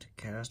 less to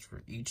cast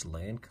for each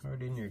land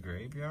card in your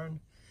graveyard.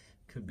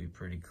 Could be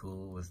pretty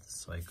cool with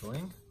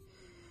cycling.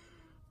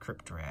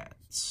 Crypt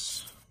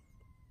Rats,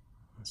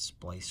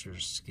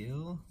 Splicer's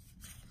Skill,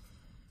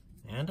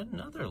 and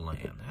another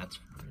land. That's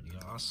pretty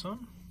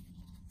awesome.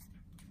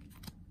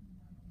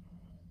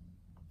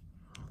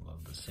 I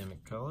love the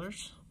Simic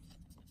colors.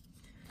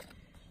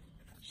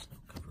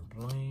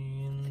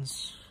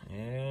 Lanes,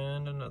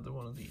 and another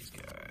one of these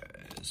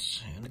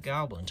guys, and a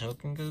Goblin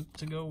token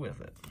to go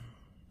with it.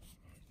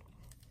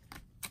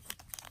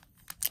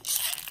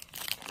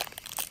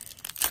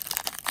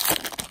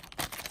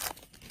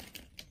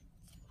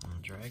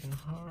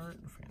 Dragonheart,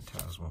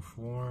 Phantasmal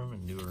Form,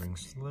 Enduring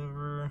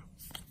Sliver,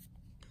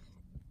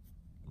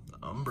 the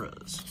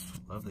Umbras,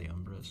 love the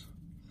Umbras.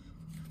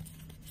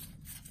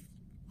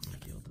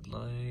 Gilded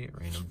Light,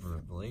 Rain of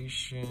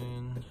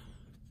Revelation,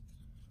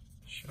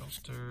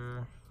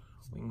 Shelter,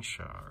 Wing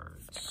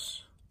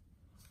Shards,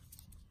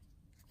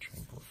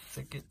 Tranquil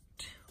Thicket,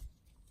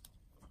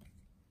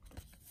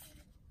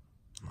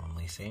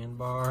 Lonely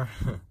Sandbar,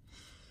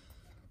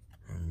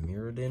 and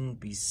Mirrodin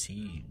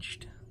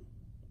Besieged.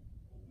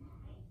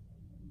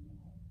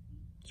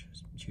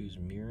 Choose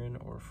Mirren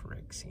or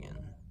Phyrexian.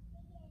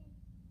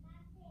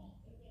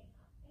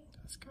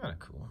 That's kind of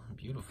cool.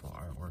 Beautiful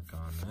artwork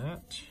on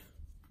that.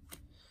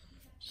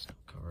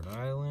 Snow-covered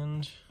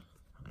Island.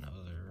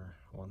 Another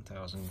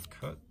 1,000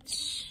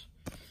 cuts.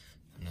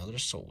 Another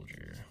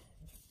soldier.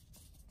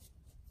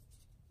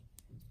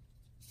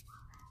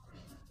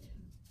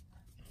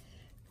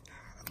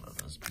 I love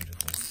those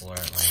beautiful full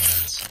art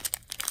lands.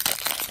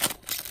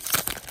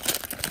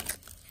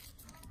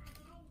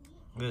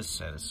 This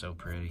set is so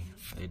pretty.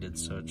 They did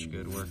such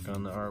good work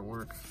on the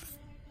artwork.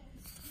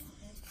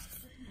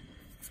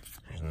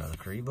 There's another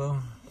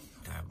Karibo.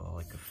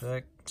 Diabolic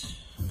Effect.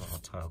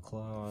 Volatile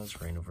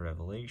Claws. Rain of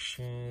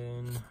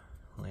Revelation.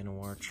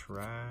 Llanowar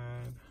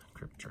Tribe.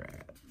 Crypt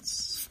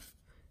Rats.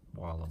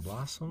 Wall of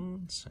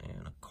Blossoms.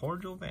 And a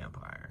Cordial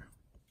Vampire.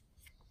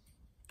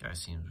 Guy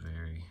seems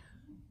very,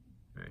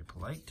 very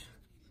polite.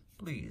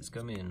 Please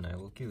come in, I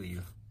will kill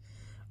you.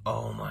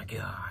 Oh my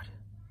god.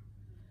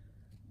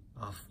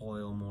 A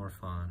foil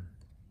Morphon.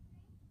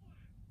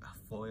 A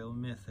foil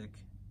Mythic.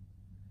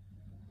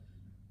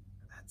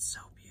 That's so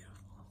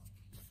beautiful.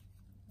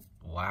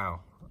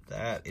 Wow,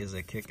 that is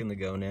a kick in the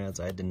gonads.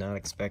 I did not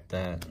expect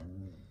that.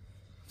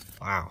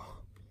 Wow.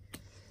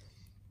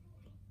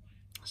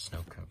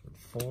 Snow-covered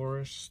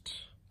Forest.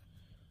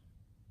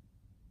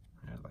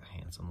 There's a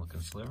handsome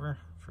looking sliver.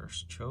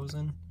 First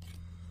chosen.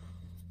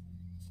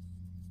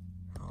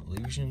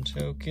 Illusion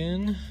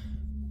token.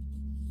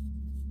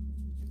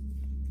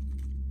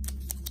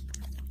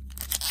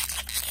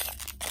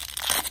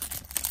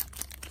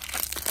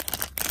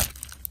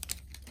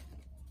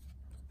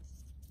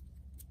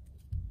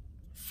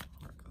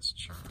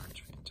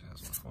 Charge,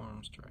 Phantasmal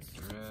Forms, Strike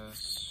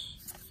Dress,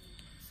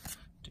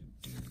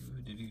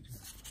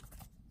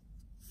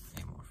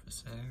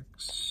 Amorphous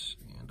X,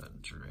 and a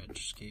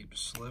Dredgescape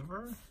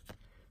Sliver,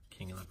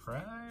 King of the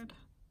Pride.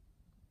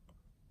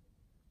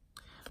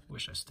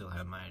 Wish I still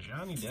had my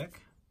Ajani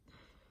deck.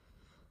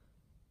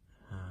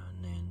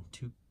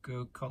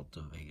 Nantuko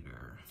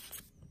Cultivator,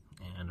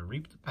 and a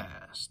Reap the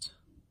Past.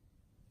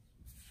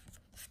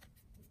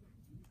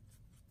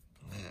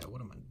 Yeah,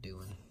 what am I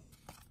doing?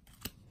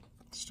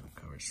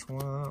 Snow-covered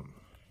Swamp.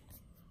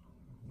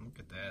 Look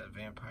at that,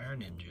 Vampire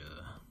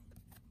Ninja.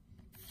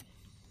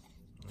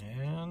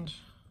 And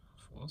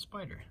Foil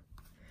Spider.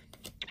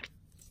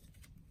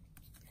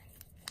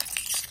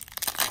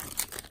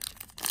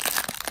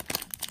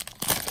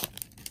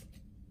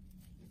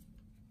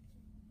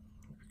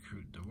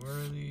 Recruit the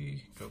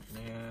Worthy, Goat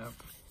Nap,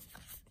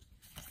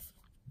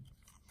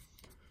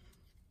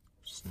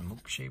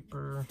 Smoke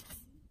Shaper,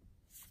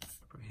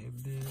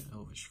 Prohibit,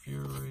 Elvish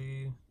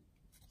Fury,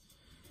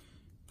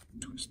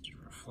 Twisted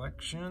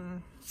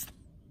Reflection,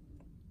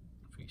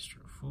 Feaster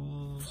of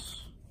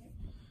Fools,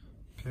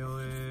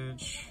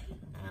 Pillage,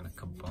 and a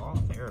Cabal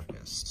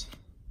Therapist.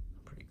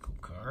 Pretty cool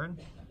card.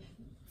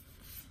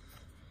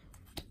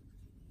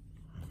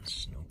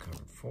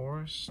 Snow-covered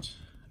Forest.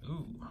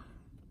 Ooh.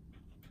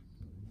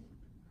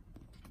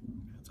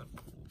 That's a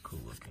cool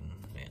looking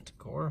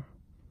Manticore.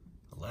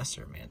 A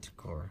lesser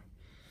Manticore.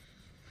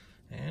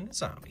 And a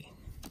zombie.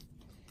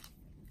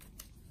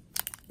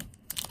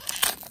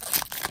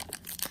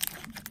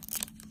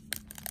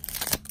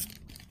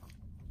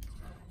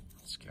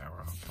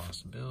 Scour off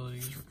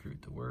possibilities,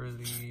 Recruit the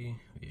Worthy,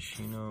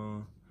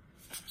 Ishino,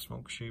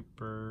 Smoke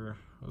Shaper.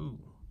 Ooh.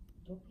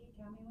 Tell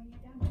me when you're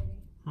done,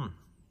 baby.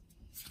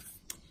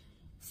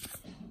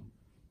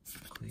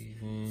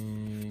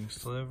 Cleaving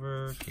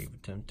Sliver, Cave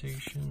of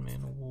Temptation,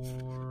 Man of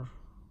War,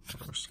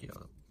 or Scale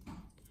Up.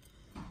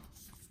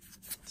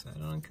 Is that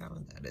an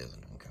uncommon? That is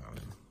an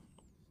uncommon.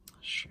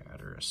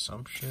 Shatter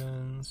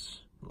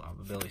Assumptions,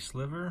 Lava Belly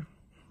Sliver,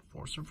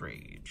 Force of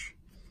Rage.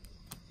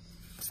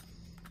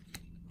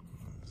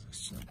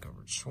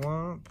 Snow-covered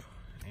Swamp,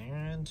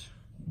 and,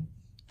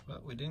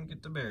 well, we didn't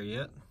get the bear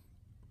yet,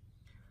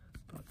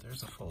 but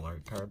there's a full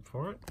art card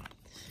for it.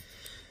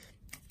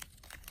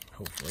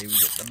 Hopefully we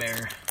get the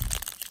bear.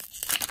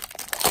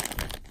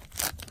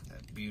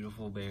 That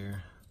beautiful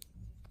bear.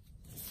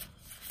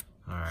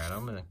 Alright,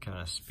 I'm gonna kind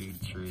of speed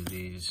through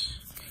these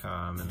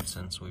commons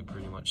since we've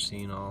pretty much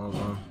seen all of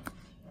them,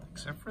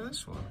 except for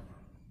this one.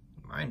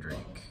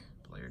 Minddrake.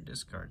 Player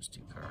discards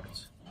 2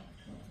 cards.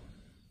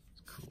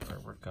 Cool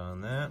artwork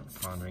on that.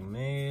 Pondering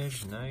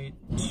Mage, Knight,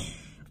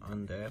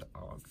 Undead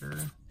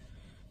Augur,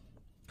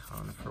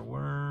 Conifer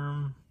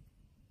Worm,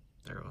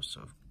 Theros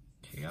of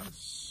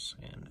Chaos,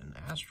 and an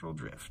Astral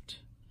Drift.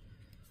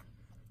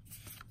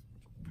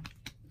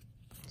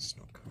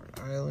 Snow-covered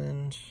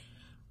Island,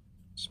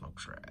 Smoke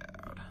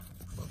Shroud.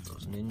 Love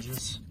those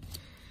ninjas.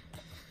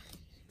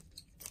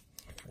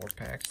 4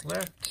 packs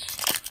left.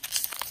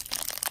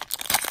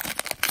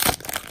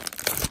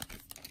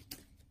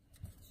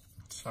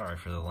 Sorry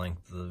for the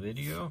length of the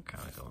video,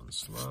 kind of going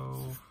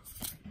slow.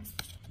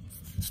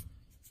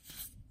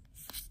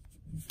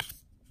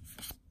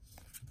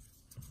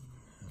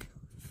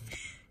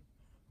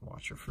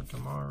 Watcher for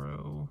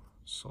Tomorrow,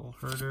 Soul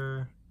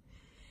Herder,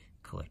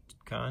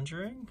 Collected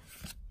Conjuring,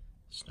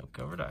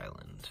 Snow-Covered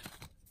Island.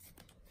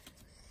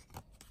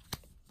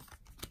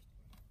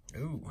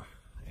 Ooh,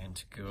 and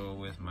to go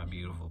with my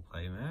beautiful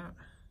playmat,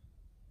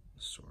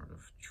 Sword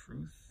of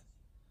Truth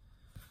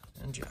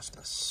and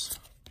Justice.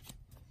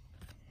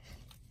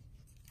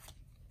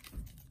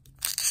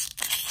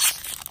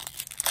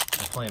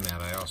 The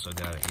playmat I also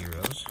got at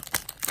Heroes.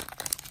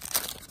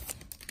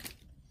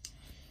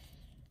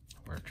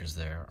 Workers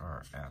there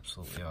are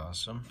absolutely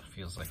awesome.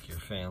 Feels like your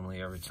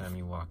family every time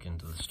you walk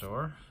into the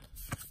store.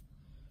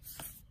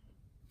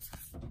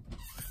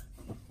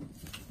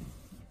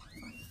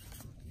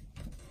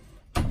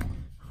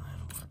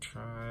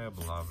 Tribe,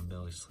 Lava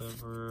Belly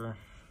Sliver,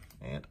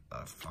 and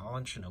a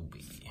Fallen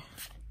Shinobi.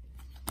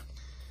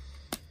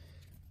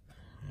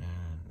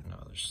 And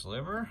another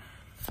Sliver,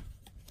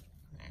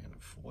 and a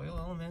Foil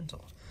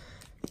Elemental.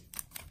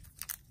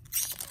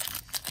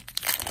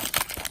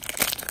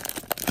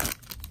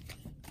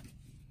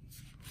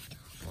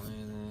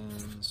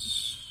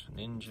 Lands,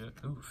 Ninja,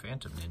 ooh,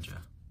 Phantom Ninja.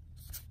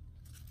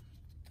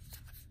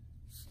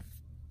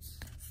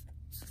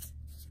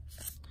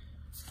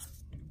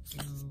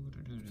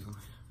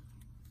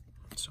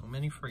 So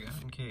many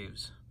forgotten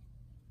caves.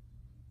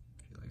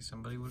 I feel like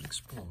somebody would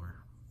explore.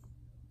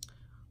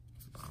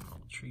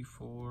 Abominable Tree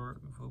 4,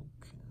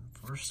 Evoke, and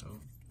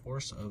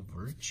Force of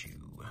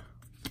Virtue.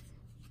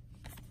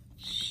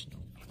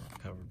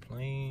 Snow-covered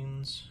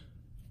Plains,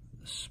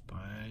 the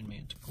Spine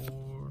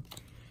Manticore,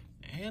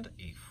 and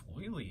a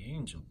Foily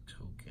Angel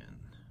token.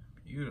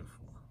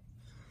 Beautiful.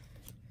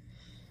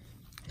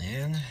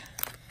 And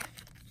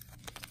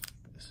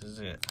this is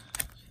it.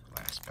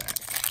 Last pack.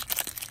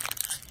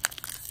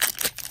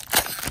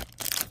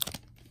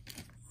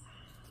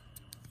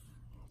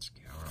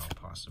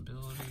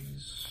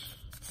 Possibilities.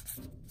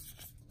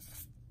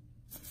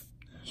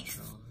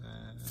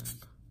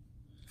 Astrolab,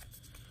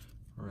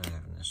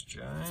 Ravenous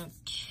Giant,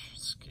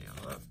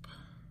 Scale Up,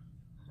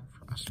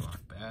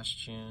 Frostlock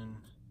Bastion.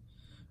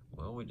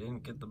 Well, we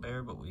didn't get the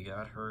bear, but we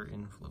got her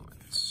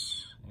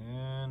influence.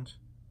 And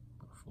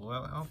a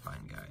Foil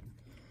Alpine Guide.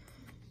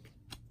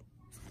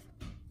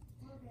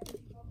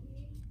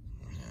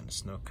 And a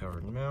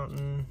Snow-Covered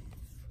Mountain.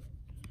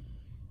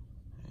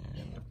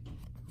 And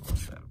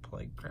what's that, a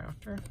Plague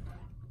Crafter?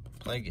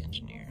 Plague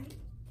Engineer,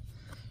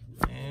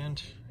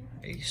 and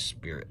a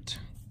Spirit.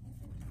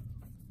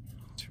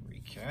 To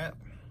recap,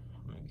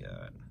 we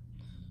got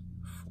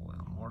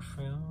Foil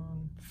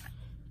Morpheon,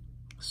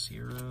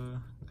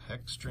 Syrah, the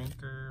Hex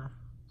Drinker,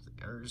 the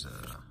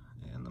Urza,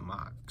 and the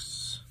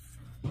Mox.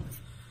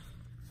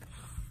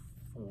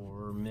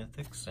 4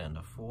 Mythics and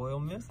a Foil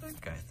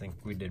Mythic. I think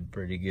we did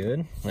pretty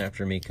good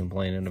after me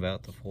complaining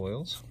about the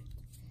foils.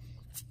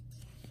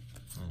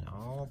 And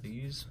all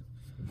these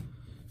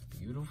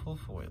beautiful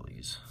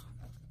foilies.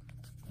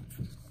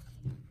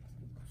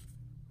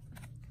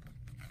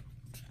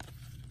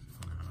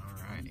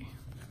 Alrighty.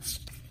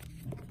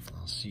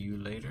 I'll see you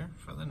later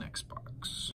for the next box.